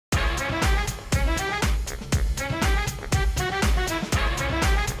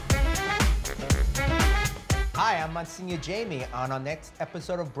Msgr Jamie. On our next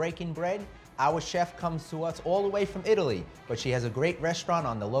episode of Breaking Bread, our chef comes to us all the way from Italy, but she has a great restaurant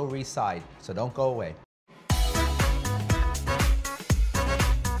on the Lower East Side, so don't go away.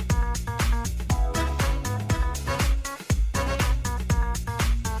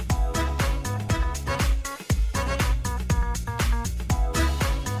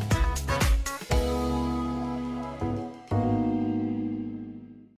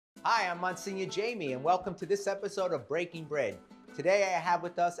 Hi, I'm Msgr Jamie, and welcome to this episode of Breaking Bread. Today I have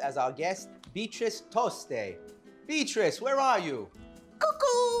with us as our guest, Beatrice Tosti. Beatrice, where are you?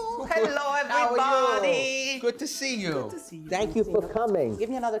 Cuckoo! Hello, everybody! How are you? Good to see you. Good to see you. Thank you for coming. Give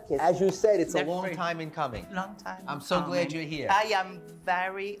me another kiss. As you said, it's They're a long free. time in coming. Long time. I'm so glad you're here. I am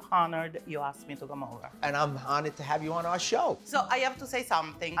very honored you asked me to come over. And I'm honored to have you on our show. So I have to say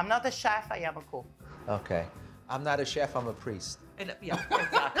something. I'm not a chef, I am a cook. Okay. I'm not a chef, I'm a priest. Yeah,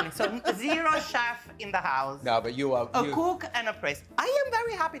 exactly. So zero chef in the house. No, but you are... A cook and a priest. I am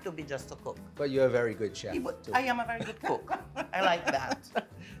very happy to be just a cook. But you're a very good chef, too. I am a very good cook. I like that.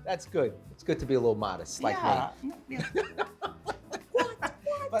 That's good. It's good to be a little modest, like me. Yeah. What?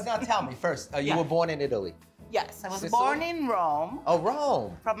 But now tell me first, you were born in Italy? Yes, I was Sicily? born in Rome. Oh,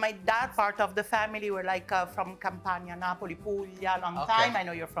 Rome. From my dad's part of the family, we're like from Campania, Napoli, Puglia, long Okay. time. I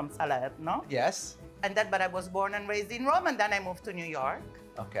know you're from Salerno. Yes. And then, but I was born and raised in Rome, and then I moved to New York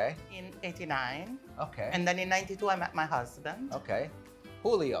Okay. in '89. Okay. And then in '92, I met my husband. Okay.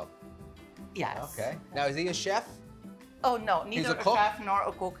 Julio. Yes. Okay. Now, is he a chef? Oh, no, He's neither a a cook? chef nor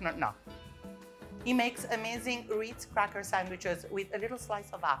a cook, no. He makes amazing Ritz cracker sandwiches with a little slice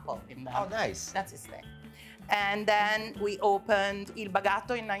of apple in them. Oh, nice. That's his thing. And then we opened Il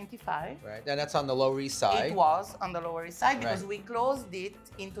Bagatto in '95. Right. And that's on the Lower East Side. It was on the Lower East Side because Right. we closed it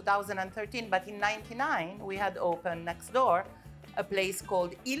in 2013, but in '99 we had opened next door a place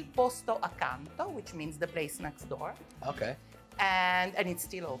called Il Posto Accanto, which means the place next door. Okay. And it's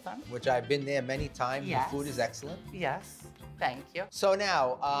still open. Which I've been there many times. Yes. The food is excellent. Yes, thank you. So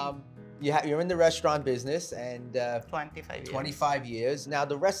now, you're in the restaurant business and 25 years. 25 years. Now,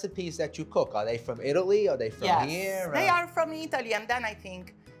 the recipes that you cook, are they from Italy? Are they from Yes, here? they are from Italy. And then I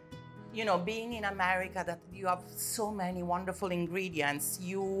think, you know, being in America, that you have so many wonderful ingredients,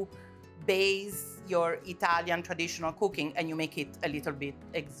 you base your Italian traditional cooking and you make it a little bit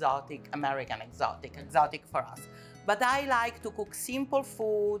exotic, American exotic for us. But I like to cook simple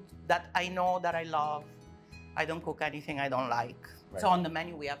food that I know that I love. I don't cook anything I don't like. Right. So on the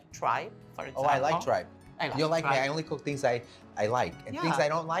menu we have tripe, for example. Oh, I like tripe. I like You're like me, tripe. I only cook things I like. And things Yeah. I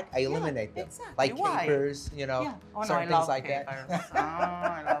don't like, I eliminate them. exactly. Like Why? capers, you know, Yeah. Oh, no, certain I love things like capers. that.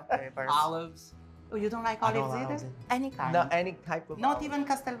 Oh, I love capers. Olives. Oh, you don't like I don't olives like either? olives. Any kind? No, any type of Not olive. even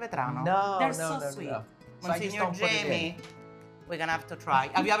Castelvetrano? No, They're no, so no, sweet. no. So I just Msgr don't put it in. Jamie, we're gonna have to try.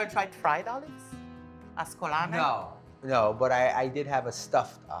 Have you ever tried fried olives? Ascolane? No, but I did have a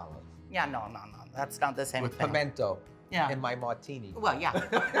stuffed olive Yeah, no. That's not the same with thing. pimento Yeah. in my martini. Well, yeah.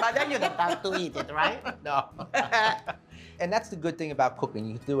 But then you don't have to eat it, right? No. And that's the good thing about cooking.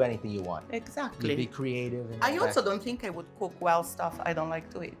 You can do anything you want. Exactly. You be creative. And I all also that. don't think I would cook well stuff I don't like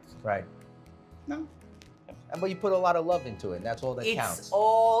to eat. Right. No. But you put a lot of love into it. And that's all that It's counts.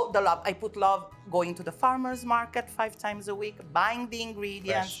 all the love. I put love going to the farmer's market 5 times a week, buying the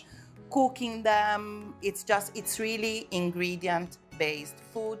ingredients, cooking them. It's really ingredient-based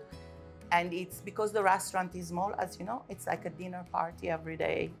food. And it's because the restaurant is small, as you know, it's like a dinner party every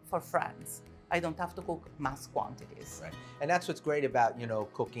day for friends. I don't have to cook mass quantities. Right. And that's what's great about, you know,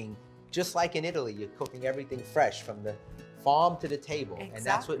 cooking. Just like in Italy, you're cooking everything fresh from the farm to the table. Exactly. And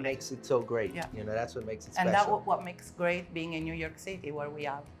that's what makes it so great. Yeah. You know, that's what makes it special. And that's what makes great being in New York City, where we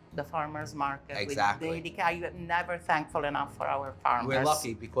have the farmers market. Exactly. I am never thankful enough for our farmers. We're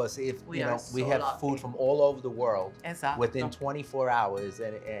lucky because if We you are know we so have lucky. food from all over the world Exactly. within 24 hours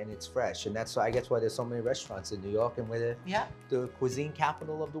and it's fresh. And that's I guess why there's so many restaurants in New York and we're the cuisine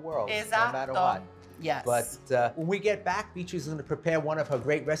capital of the world. No matter what. Yes. But when we get back, Beatrice is going to prepare one of her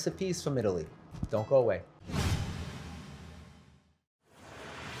great recipes from Italy. Don't go away.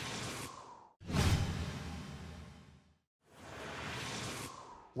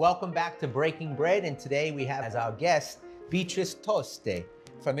 Welcome back to Breaking Bread, and today we have as our guest Beatrice Tosti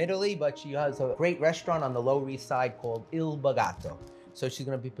from Italy, but she has a great restaurant on the Lower East Side called Il Bagatto. So she's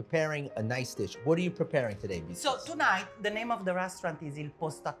going to be preparing a nice dish. What are you preparing today, Beatrice? So tonight, the name of the restaurant is Il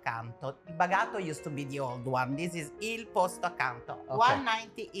Posto Accanto. Il Bagatto used to be the old one. This is Il Posto Accanto. Okay.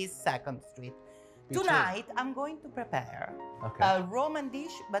 190 East 2nd Street. Beatrice. Tonight, I'm going to prepare a Roman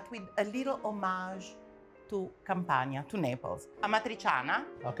dish, but with a little homage to Campania, to Naples. Amatriciana,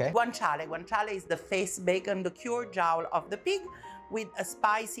 Okay. guanciale. Guanciale is the face bacon, the cured jowl of the pig, with a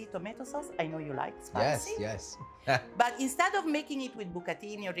spicy tomato sauce. I know you like spicy. Yes, yes. But instead of making it with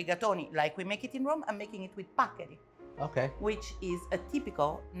bucatini or rigatoni, like we make it in Rome, I'm making it with paccheri, Okay. which is a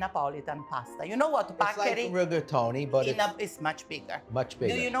typical Napolitan pasta. You know what It's like paccheri? rigatoni, but It's much bigger. much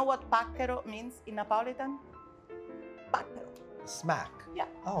bigger. Do you know what pacchero means in Napolitan? Pacchero. Smack. Yeah.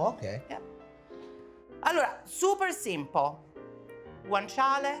 Oh, okay. Yeah. Allora, super simple.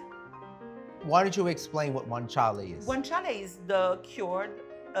 Guanciale. Why don't you explain what guanciale is? Guanciale is the cured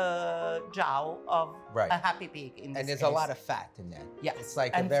jowl of Right. a happy pig in this And there's case. a lot of fat in there. Yes. It's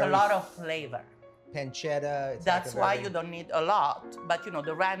like and a very it's a lot of flavor. pancetta. It's That's like a why very- you don't need a lot, but you know,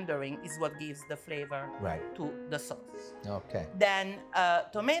 the rendering is what gives the flavor Right. to the sauce. Okay. Then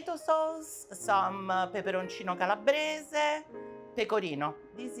tomato sauce, some peperoncino calabrese, pecorino.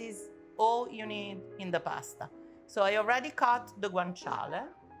 This is all you need in the pasta. So I already cut the guanciale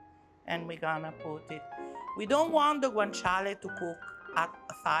and we're gonna put it. We don't want the guanciale to cook at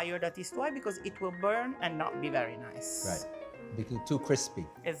a fire that is too high because it will burn and not be very nice. Right. Because too crispy.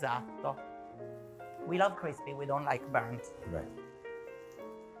 Esatto. We love crispy, we don't like burnt. Right.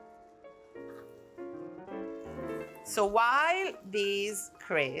 So while these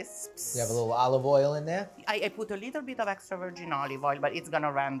crisps, You have a little olive oil in there? I put a little bit of extra virgin olive oil, but it's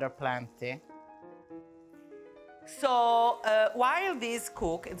gonna render plenty. So while these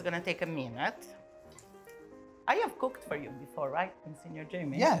cook, it's gonna take a minute. I have cooked for you before, right, Msgr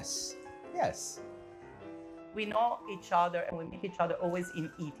Jamie? Yes. Yes. We know each other and we meet each other always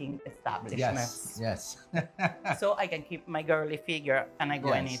in eating establishments. Yes. Yes. So I can keep my girly figure and I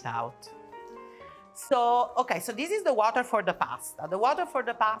go and Yes. eat out. So, okay, so this is the water for the pasta. The water for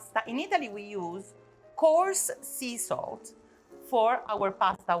the pasta, in Italy we use coarse sea salt for our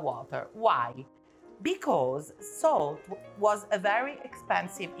pasta water. Why? Because salt was a very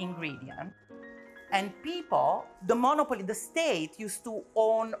expensive ingredient and people, the monopoly, the state used to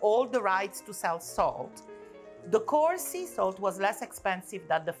own all the rights to sell salt. The coarse sea salt was less expensive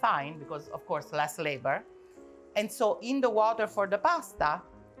than the fine because, of course, less labor. And so in the water for the pasta,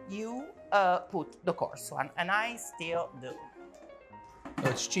 you put the coarse one, and I still do. So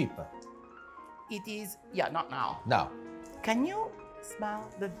it's cheaper. It is, yeah, not now. No. Can you smell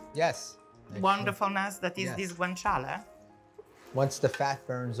the Yes. wonderfulness that is Yes. this guanciale? Once the fat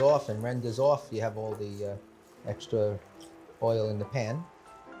burns off and renders off, you have all the extra oil in the pan.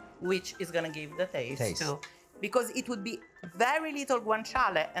 Which is gonna give the taste, Taste. too. Because it would be very little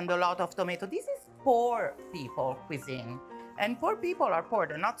guanciale and a lot of tomato. This is poor people cuisine. And poor people are poor,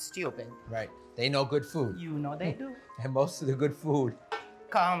 they're not stupid. Right. They know good food. You know they do. And most of the good food.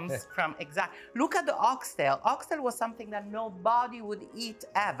 Comes from look at the oxtail. Oxtail was something that nobody would eat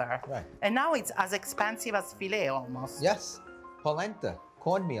ever. Right. And now it's as expensive as filet almost. Yes. Polenta,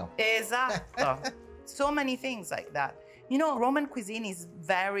 cornmeal. Esatto. So many things like that. You know, Roman cuisine is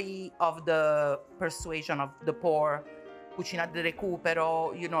very of the persuasion of the poor, cucina di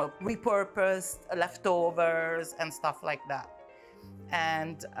recupero, you know, repurposed leftovers and stuff like that.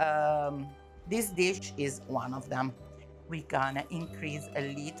 And this dish is one of them. We're gonna increase a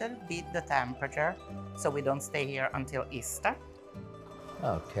little bit the temperature so we don't stay here until Easter.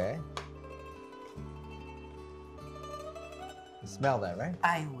 Okay. You smell that, right?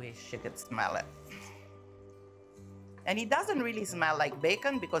 I wish you could smell it. And it doesn't really smell like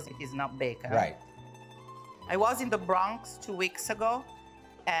bacon because it is not bacon. Right. I was in the Bronx 2 weeks ago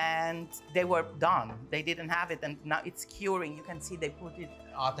and they were done. They didn't have it and now it's curing. You can see they put it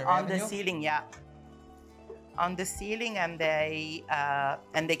Arthur on Avenue? the ceiling, yeah. On the ceiling and they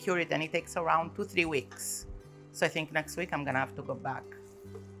cure it and it takes around 2-3 weeks. So I think next week I'm gonna have to go back.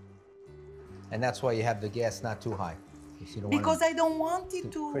 And that's why you have the gas not too high. You don't Because want I don't want it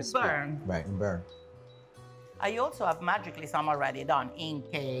too to crispy. burn. Right, and burn. I also have magically some already done in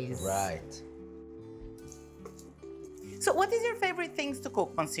case. Right. So what is your favorite things to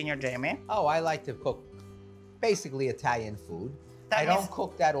cook, Msgr Jamie? Oh, I like to cook basically Italian food. I That don't is-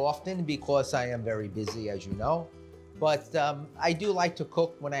 cook that often because I am very busy, as you know. But I do like to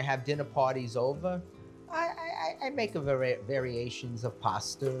cook when I have dinner parties over. I make variations of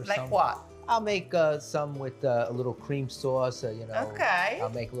pasta. Or Like some. what? I'll make some with a little cream sauce, you know. Okay. I'll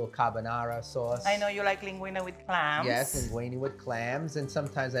make a little carbonara sauce. I know you like linguine with clams. Yes, linguine with clams. And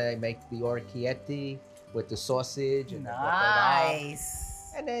sometimes I make the orecchiette with the sausage. And the pecorino.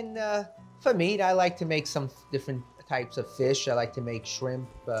 Nice. And then for meat, I like to make some different types of fish. I like to make shrimp,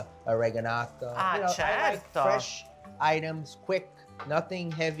 oreganato. Ah, I like certo. fresh items, quick,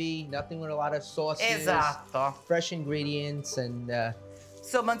 nothing heavy, nothing with a lot of sauces. Esatto. Fresh ingredients and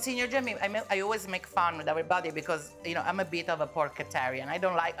So, Msgr Jamie, I always make fun with everybody because, you know, I'm a bit of a porkatarian.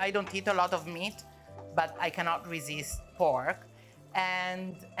 I don't eat a lot of meat, but I cannot resist pork.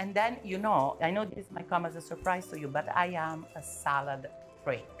 And then, I know this might come as a surprise to you, but I am a salad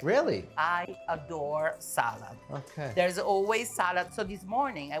freak. Really? I adore salad. Okay. There's always salad. So this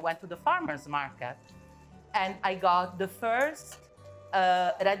morning I went to the farmer's market and I got the first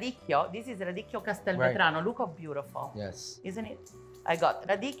radicchio. This is radicchio castelvetrano. Right. Look how beautiful. Yes. Isn't it? I got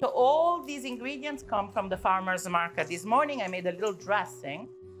radicchio. All these ingredients come from the farmer's market. This morning I made a little dressing.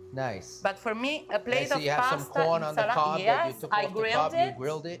 Nice. But for me, a plate so of you have pasta some corn and on the salad. cob that you Yes, took I off the grilled cob, it. you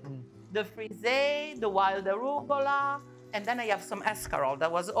grilled it. And... The frisee, the wild arugula, and then I have some escarole.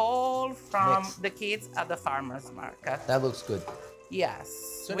 That was all from Mixed. the kids at the farmer's market. That looks good. Yes.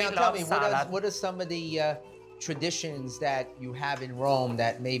 So we now tell love me, salad. what are some of the traditions that you have in Rome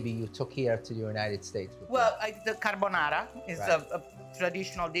that maybe you took here to the United States? With Well, the carbonara is Right. a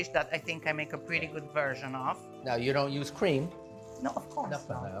traditional dish that I think I make a pretty good version of. Now, you don't use cream. No, of course No,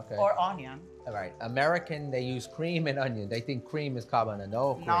 not. okay. Or onion. All right. American, they use cream and onion. They think cream is carbonara.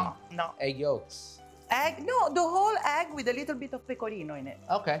 No cream. No. Egg yolks. Egg? No, the whole egg with a little bit of pecorino in it.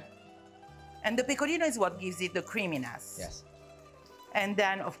 Okay. And the pecorino is what gives it the creaminess. Yes. And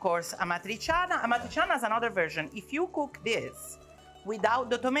then, of course, amatriciana. Amatriciana is another version. If you cook this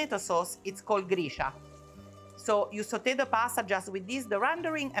without the tomato sauce, it's called grisha. So you saute the pasta just with this, the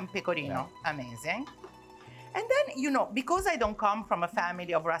rendering, and pecorino. Yeah. Amazing. And then, because I don't come from a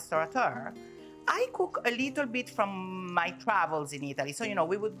family of restaurateurs, I cook a little bit from my travels in Italy. So,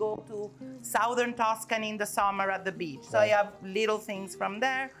 we would go to southern Tuscany in the summer at the beach. So Right. I have little things from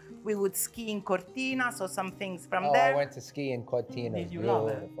there. We would ski in Cortina, so some things from Oh, there. I went to ski in Cortina. Did you love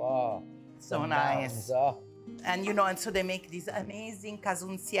it? Oh, So the nice. mountains, oh. And and so they make these amazing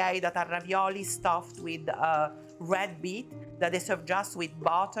casunziei that are ravioli stuffed with red beet that they serve just with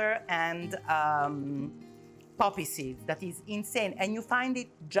butter and poppy seeds. That is insane. And you find it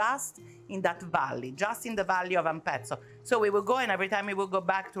just in that valley, just in the valley of Ampezzo. So we would go, and every time we would go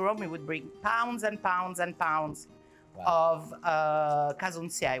back to Rome, we would bring pounds and pounds and pounds of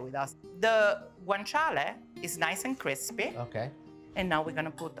casunziei with us. The guanciale is nice and crispy. Okay. And now we're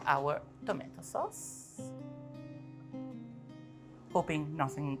gonna put our tomato sauce. Hoping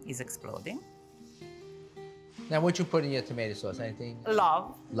nothing is exploding. Now, what you put in your tomato sauce? Anything?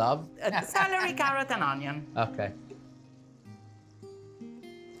 Love. Love? Celery, carrot, and onion. Okay.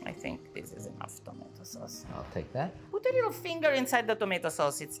 I think this is enough tomato sauce. I'll take that. Put a little finger inside the tomato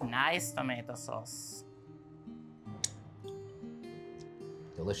sauce. It's nice tomato sauce.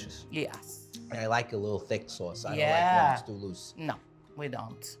 Delicious. Yes. And I like a little thick sauce. I don't Yeah. like when it's too loose. No, we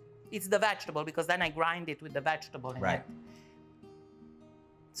don't. It's the vegetable, because then I grind it with the vegetable in Right. it.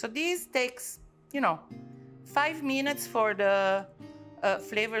 So this takes, 5 minutes for the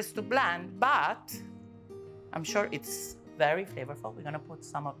flavors to blend, but I'm sure it's very flavorful. We're gonna put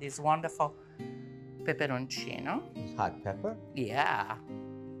some of this wonderful peperoncino. Hot pepper? Yeah.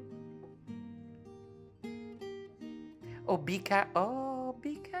 Oh, be careful.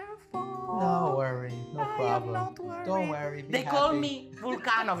 No worry. No I problem. am not worried. Don't worry. Be They call happy. me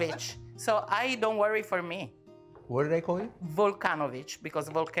Vulkanovich, so I don't worry for me. What do they call you? Vulkanovich, because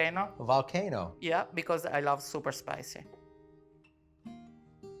volcano. Volcano. Yeah, because I love super spicy.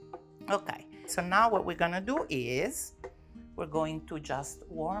 Okay, so now what we're gonna do is we're going to just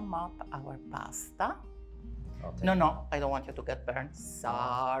warm up our pasta. I'll take No, I don't want you to get burned.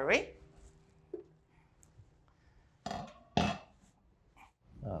 Sorry.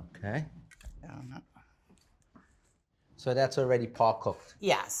 Okay. Uh-huh. So that's already par cooked.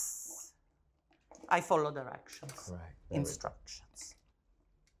 Yes. I follow directions. Right. Very good. Instructions.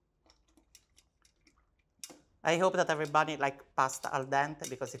 I hope that everybody like pasta al dente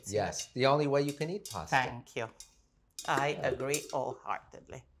because it's Yes. The only way you can eat pasta. Thank you. I agree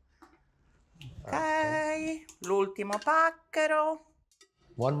wholeheartedly. Ok, l'ultimo pacchero.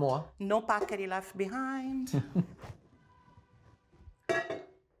 One more. No paccheri left behind.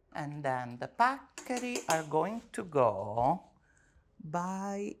 And then the paccheri are going to go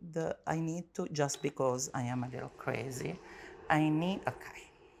by the, I need to, just because I am a little crazy, I need,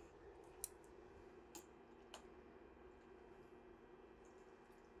 okay.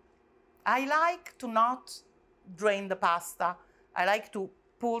 I like to not drain the pasta. I like to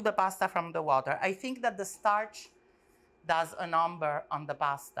pull the pasta from the water. I think that the starch does a number on the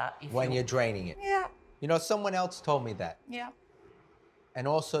pasta. If When you're draining it. Yeah, You know, someone else told me that. yeah. And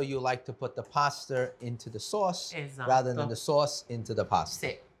also you like to put the pasta into the sauce Esatto. rather than the sauce into the pasta.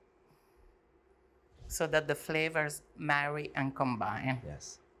 Sì. So that the flavors marry and combine.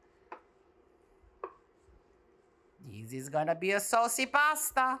 Yes. This is gonna be a saucy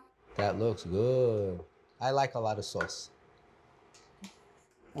pasta. That looks good. I like a lot of sauce.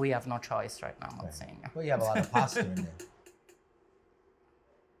 We have no choice right now, I'm saying. Well, you have a lot of pasta in there.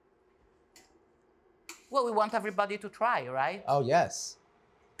 Well, we want everybody to try, right? Oh, yes.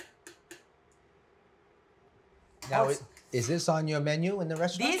 Now, Also- is this on your menu in the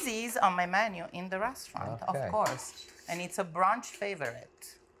restaurant? This is on my menu in the restaurant, Okay. of course. And it's a brunch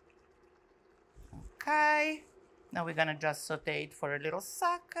favorite. Okay. Now we're gonna just saute it for a little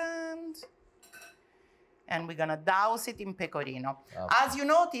second. And we're gonna douse it in pecorino. Okay. As you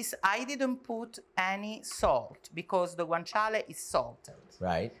notice, I didn't put any salt because the guanciale is salted.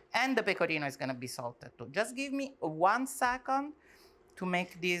 Right. And the pecorino is gonna be salted too. Just give me 1 second to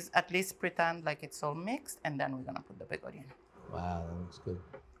make this, at least pretend like it's all mixed, and then we're gonna put the pecorino. Wow, that looks good.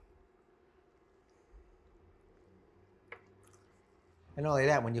 And not only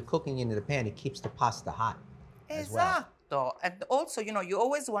that, when you're cooking into the pan, it keeps the pasta hot as well. Esatto. And also, you know, you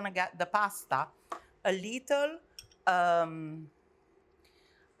always want to get the pasta a little al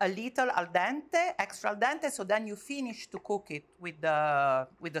dente, extra al dente, so then you finish to cook it with the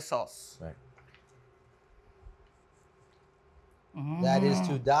sauce. Right. That is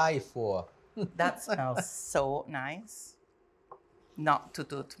to die for. That smells so nice. Not to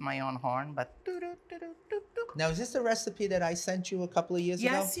toot my own horn, but Now, is this the recipe that I sent you a couple of years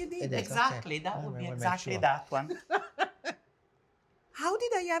ago? yes, you did. It is, Exactly. okay. That All would right, be I wanna make exactly sure. that one. How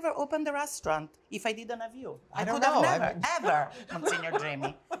did I ever open the restaurant if I didn't have you? I don't could have know. never, ever, Msgr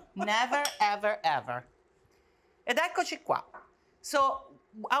Jamie. Never, ever, ever. Ed eccoci qua. So,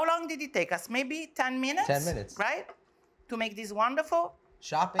 how long did it take us? Maybe 10 minutes? 10 minutes. Right? To make this wonderful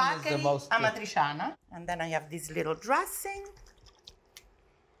Shopping is the paccheri most... amatriciana. And then I have this little dressing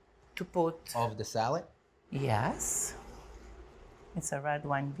to put... Of the salad? Yes. It's a red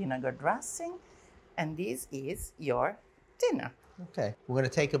wine vinegar dressing. And this is your dinner. Okay. We're going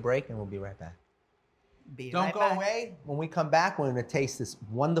to take a break and we'll be right back. Be Don't right go back. away. When we come back, we're going to taste this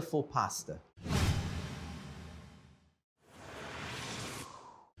wonderful pasta.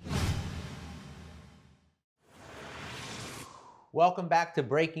 Welcome back to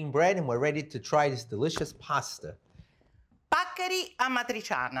Breaking Bread, and we're ready to try this delicious pasta. Paccheri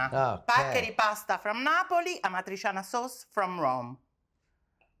amatriciana. Okay. Paccheri pasta from Napoli, amatriciana sauce from Rome.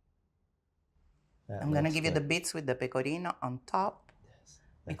 That I'm going to looks give you the good. bits with the pecorino on top That's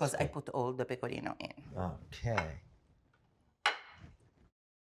because I good. put all the pecorino in. Okay.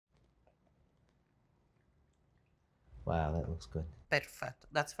 Wow, that looks good. Perfetto.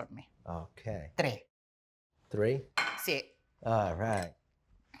 That's for me. Okay. 3. 3? Sì. All right.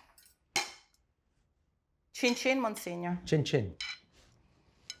 Chin chin, Monsignor. Chin chin.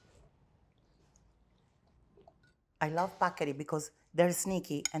 I love paccheri because they're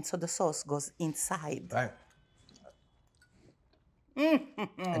sneaky and so the sauce goes inside. Right.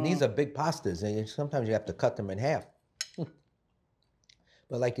 And these are big pastas, and sometimes you have to cut them in half.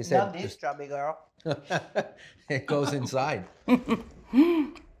 But like you said, Not this chubby girl. it goes inside.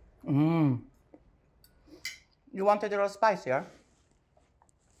 You want it a little spicier?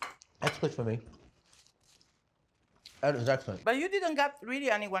 That's good for me. That is excellent. But you didn't get really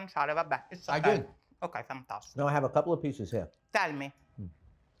any guanciale, vabbè. It's okay. I did. Okay, fantastic. No, I have a couple of pieces here. Tell me.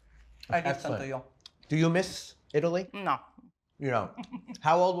 I listen to Excellent. you. Do you miss Italy? No. You don't.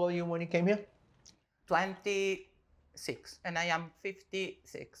 How old were you when you came here? 26. And I am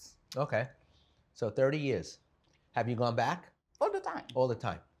 56. Okay. So 30 years. Have you gone back? All the time. All the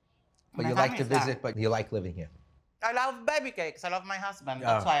time. But My you like to family's there. visit, but you like living here. I love baby cakes. I love my husband.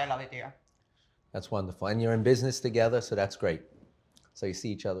 That's Oh. why I love it here. That's wonderful. And you're in business together, so that's great. So you see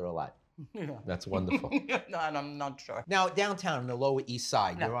each other a lot. Yeah. That's wonderful. No, and I'm not sure. Now, downtown on the Lower East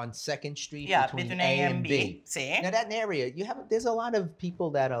Side, Yeah. you're on 2nd Street Yeah, between A and B. See? Now, that area, there's a lot of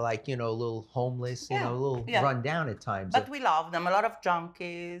people that are like, a little homeless, Yeah, a little yeah. run down at times. But we love them. A lot of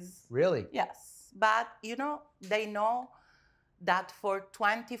junkies. Really? Yes. But, they know that for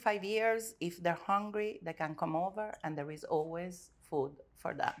 25 years, if they're hungry, they can come over and there is always food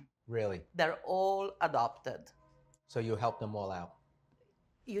for them. Really? They're all adopted. So you help them all out?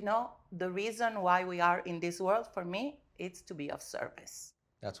 The reason why we are in this world, for me, it's to be of service.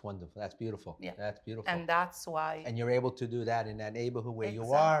 That's wonderful. That's beautiful. Yeah. That's beautiful. And that's why... And you're able to do that in that neighborhood where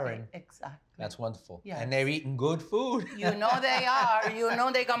you are, and Exactly. that's wonderful. Yes. And they're eating good food. You know they are. You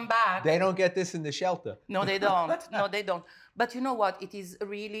know they come back. They don't get this in the shelter. No, they don't. No, they don't. But you know what? It is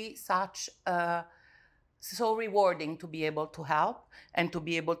really so rewarding to be able to help and to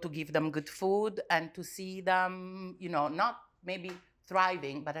be able to give them good food and to see them, not maybe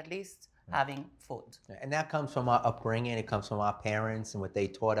thriving, but at least having food. And that comes from our upbringing. It comes from our parents and what they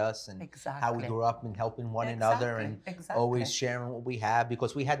taught us and how we Exactly. grew up and helping one another and always sharing what we have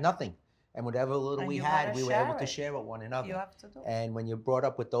because we had nothing. And whatever little And we you had, gotta we were share able to it. share with one another. You have to do it. And when you're brought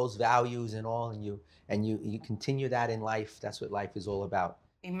up with those values and all, and you continue that in life, that's what life is all about.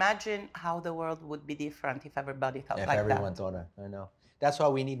 Imagine how the world would be different if everybody thought If like everyone that. thought I know. That's why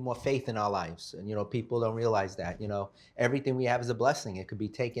we need more faith in our lives. And, people don't realize that, everything we have is a blessing. It could be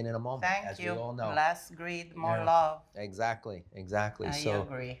taken in a moment, Thank as you. we all know. Less greed, more Yeah. love. Exactly. I So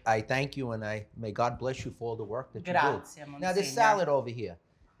agree. I thank you, and may God bless you for all the work that you Grazie, do. Now, this Monsignor. salad over here.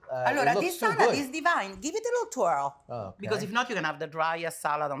 Allora, it looks this so salad good. is divine. Give it a little twirl. Okay. Because if not, you're going to have the driest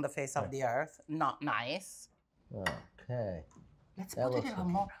salad on the face of the earth. Not nice. Okay. Let's That put a looks little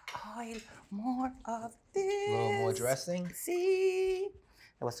good. more oil, more of this. A little more dressing? See?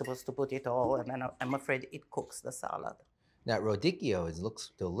 I was supposed to put it all, and then I'm afraid it cooks the salad. That radicchio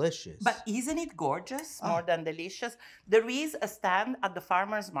looks delicious. But isn't it gorgeous? More than delicious. There is a stand at the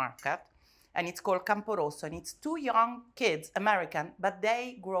farmer's market, and it's called Campo Rosso, and it's two young kids, American, but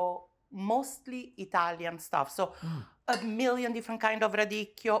they grow mostly Italian stuff. So a million different kind of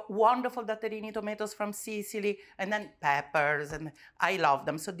radicchio, wonderful datterini tomatoes from Sicily, and then peppers, and I love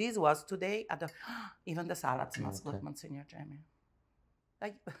them. So this was today at the, even the salad smells good, Monsignor Jamie.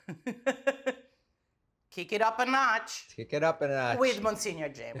 Like, kick it up a notch. Kick it up a notch. With Monsignor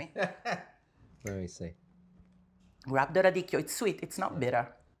Jamie. Let me see. Grab the radicchio. It's sweet. It's not bitter.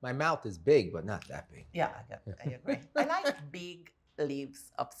 My mouth is big, but not that big. Yeah, I agree. I like big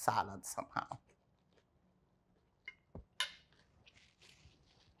leaves of salad somehow.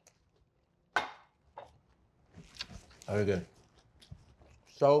 Very good.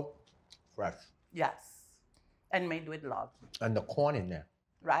 So fresh. Yes. And made with love. And the corn in there.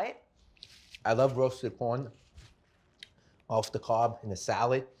 Right? I love roasted corn off the cob in the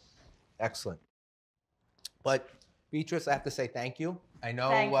salad. Excellent. But Beatrice, I have to say thank you. I know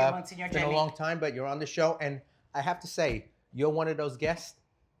Thank you, Monsignor it's been a Jamie. long time, but you're on the show. And I have to say, you're one of those guests,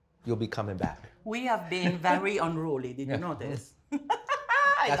 you'll be coming back. We have been very unruly. Did you notice?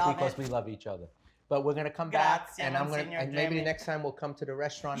 That's because we love each other. But we're going to come back, Grazie, and Monsignor and maybe the Jamie. next time we'll come to the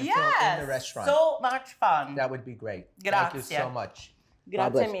restaurant and Yes. film in the restaurant. So much fun. That would be great. Grazie. Thank you so much. Grazie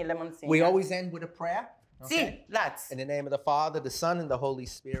God bless. mille, Monsignor. We always end with a prayer. Sì, let's. In the name of the Father, the Son, and the Holy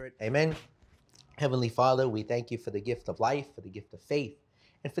Spirit. Amen. Heavenly Father, we thank you for the gift of life, for the gift of faith,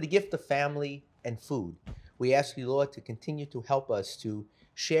 and for the gift of family and food. We ask you, Lord, to continue to help us to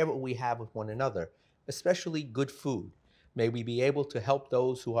share what we have with one another, especially good food. May we be able to help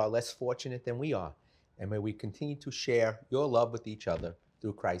those who are less fortunate than we are. And may we continue to share your love with each other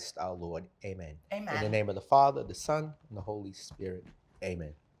through Christ our Lord. Amen. Amen. In the name of the Father, the Son, and the Holy Spirit.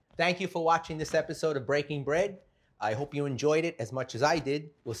 Amen. Thank you for watching this episode of Breaking Bread. I hope you enjoyed it as much as I did.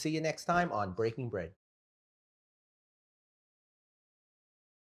 We'll see you next time on Breaking Bread.